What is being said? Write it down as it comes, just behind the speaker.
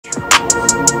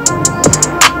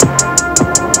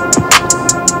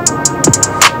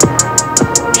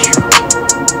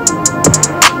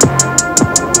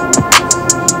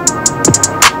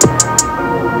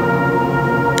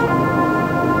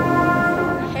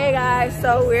guys,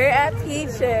 so we're at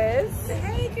Peaches.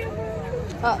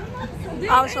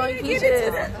 I'll show you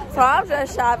Peaches prom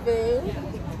dress shopping.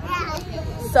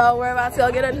 So we're about to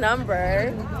go get a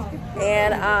number,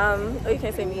 and oh, you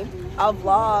can't see me. I'll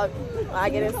vlog when I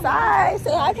get inside.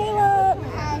 Say hi, Caleb.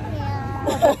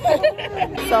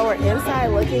 So we're inside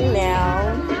looking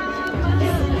now.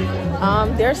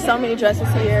 There's so many dresses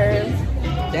here.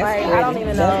 Like, I don't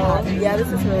even know. Yeah, this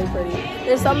is really pretty.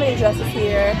 There's so many dresses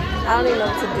here. I don't even know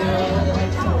what to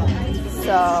do.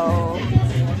 So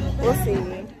we'll see.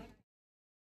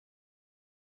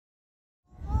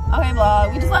 Okay,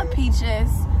 vlog. We just left Peaches.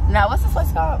 Now, what's this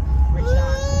place called?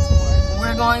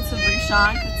 We're going to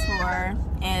Richon Couture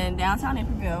in downtown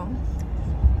Naperville.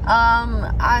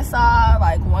 I saw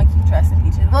like one cute dress in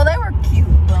Peaches. Well, they were cute,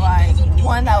 but like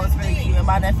one that was really cute.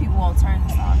 My nephew won't turn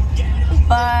this off.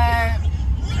 But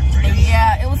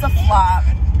yeah, it was a flop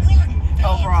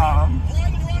overall.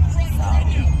 So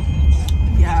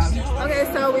yeah. Okay,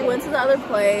 so we went to the other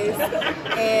place,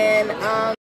 and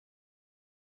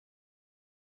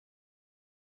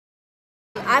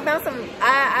I found some.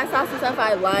 I saw some stuff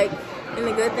I like, and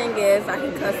the good thing is I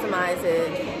can customize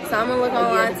it. So I'm gonna look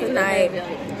online tonight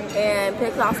and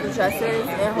pick off some dresses,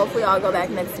 and hopefully I'll go back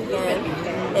next weekend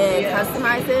and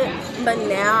customize it. But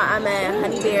now I'm at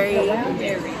Honeyberry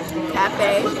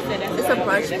Cafe. It's a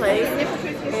brunch place,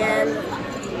 and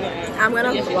I'm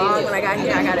gonna vlog when I got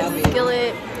here. I got a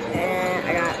skillet and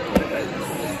I got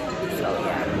so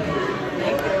yeah.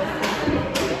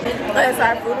 Okay, so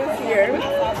our food is here.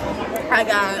 I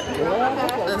got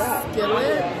a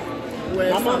skillet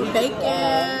with some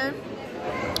bacon,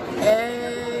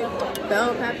 egg,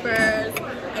 bell peppers. I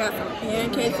got some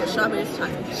pancakes with strawberry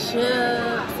chocolate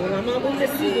chips. I'm gonna put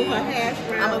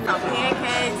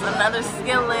pancakes, another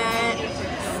skillet,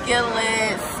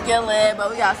 but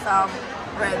we got some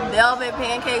red velvet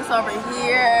pancakes over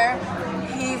here.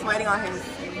 He's waiting on his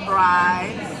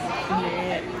bride.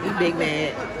 He's big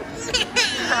mad.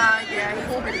 Yeah,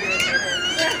 he's pretty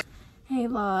good. Hey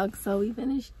vlog, so we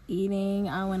finished eating.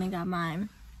 I went and got my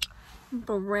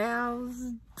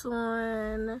brows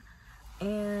done,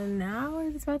 and now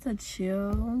we're just about to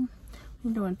chill.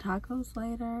 We're doing tacos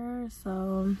later,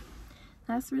 so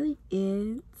that's really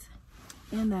it.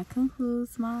 And that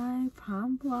concludes my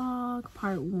prom vlog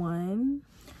part 1.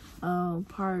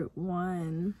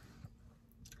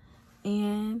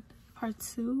 And part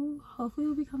 2 hopefully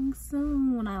will be coming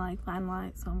soon when I like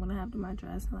finalize. So I'm gonna have to do my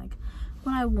dress and like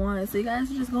what I want. So you guys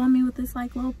are just going with me with this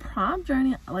like little prom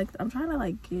journey. Like I'm trying to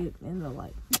like get into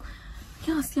like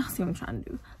y'all see what I'm trying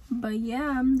to do. But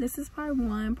yeah, this is part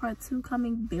 1. Part 2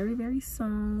 coming very, very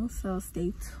soon. So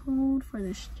stay tuned for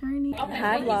this journey.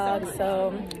 Hi vlog.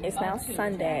 So it's now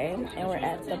Sunday and we're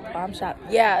at the prom shop.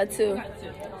 Yeah, too.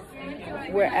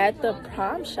 We're at the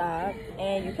prom shop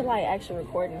and you can like actually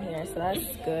record in here, so that's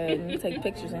good. And you can take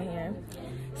pictures in here.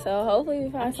 So hopefully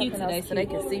we find something else cute. So they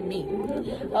can see me.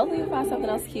 Hopefully we find something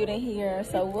else cute in here.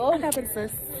 So what happens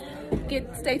is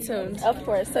stay tuned. Of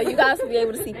course. So you guys will be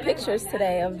able to see pictures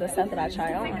today of the stuff that I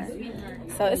try on.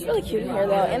 So it's really cute in here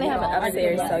though, and they have an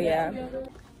upstairs. So yeah.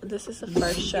 This is the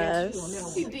first dress.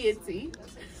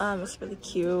 It's really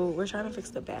cute. We're trying to fix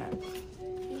the back.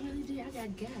 I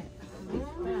got gas. A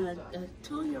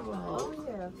 2-year-old. Oh,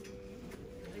 yeah.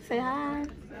 Say hi.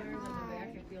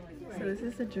 So this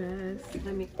is the dress.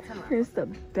 Here's the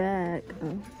back.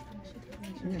 Oh.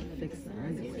 Fix the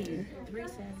underwear.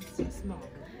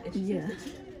 Yeah.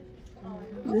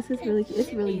 This is really cute.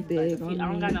 It's really big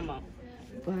on me,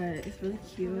 but it's really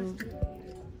cute.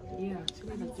 Yeah.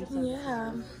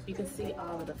 You can see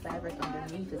all of the fabric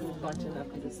underneath. It's bunching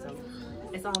up into some.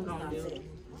 It's all gonna do.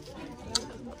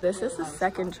 This is the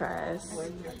second dress.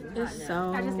 It's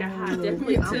so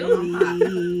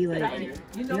pretty. Like,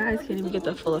 you guys can't even get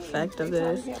the full effect of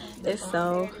this. It's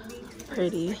so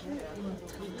pretty.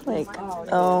 Like,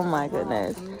 oh my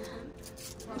goodness.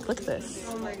 Look at this.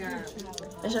 Oh my god.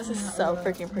 It's just so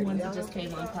freaking pretty. It just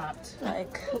came unpopped.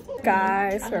 Like,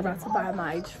 guys, we're about to buy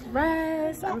my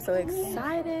dress. I'm so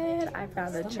excited. I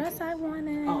found the dress I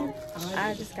wanted.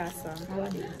 I just got some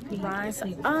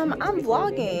rhinestones. I'm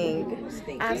vlogging.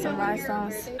 I have some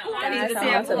rhinestones. Guys, I'm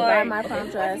about to buy my prom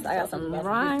dress. I got some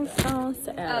rhinestones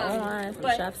to add on,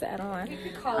 some straps to add on.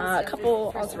 A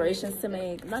couple alterations to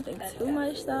make. Nothing too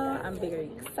much though. I'm very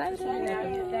excited.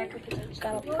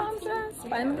 Got a prom dress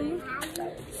finally.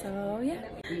 So yeah.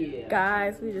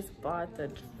 Guys, we just bought the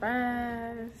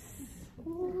dress.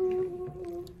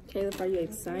 Caleb, are you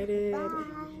excited?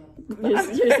 You're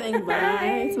saying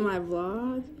bye to my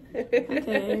vlog?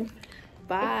 Okay.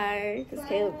 Bye. It's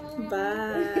Caleb.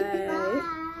 Bye.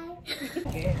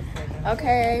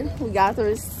 Okay, we got the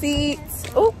receipts.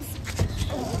 Oops.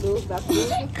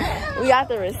 We got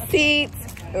the receipts.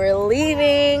 We're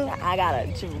leaving. I got a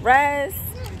dress.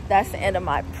 That's the end of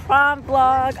my prom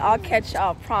vlog. I'll catch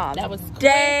y'all prom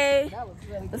day.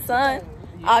 The sun.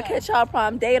 I'll catch y'all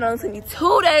prom day. It only took me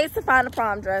 2 days to find a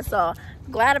prom dress, so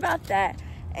glad about that.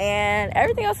 And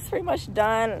everything else is pretty much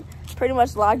done. Pretty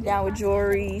much locked down with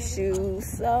jewelry, shoes.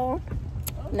 So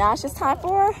now it's just time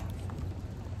for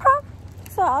prom.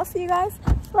 So I'll see you guys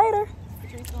later.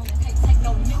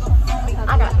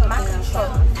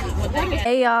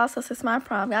 Hey y'all, so since my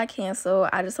prom got canceled,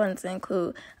 I just wanted to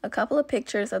include a couple of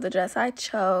pictures of the dress I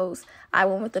chose. I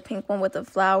went with the pink one with the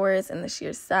flowers and the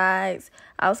sheer sides.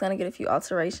 I was going to get a few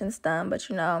alterations done, but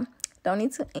you know, don't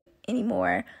need to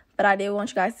anymore. But I did want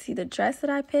you guys to see the dress that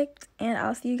I picked, and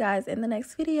I'll see you guys in the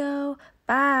next video.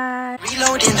 Bye.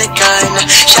 Reloading the gun,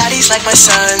 shotties like my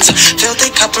sons, feel they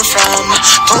coming from,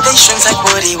 pull they strings like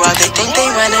Woody while they think they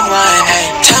run and run. Hey,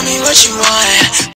 tell me what you want.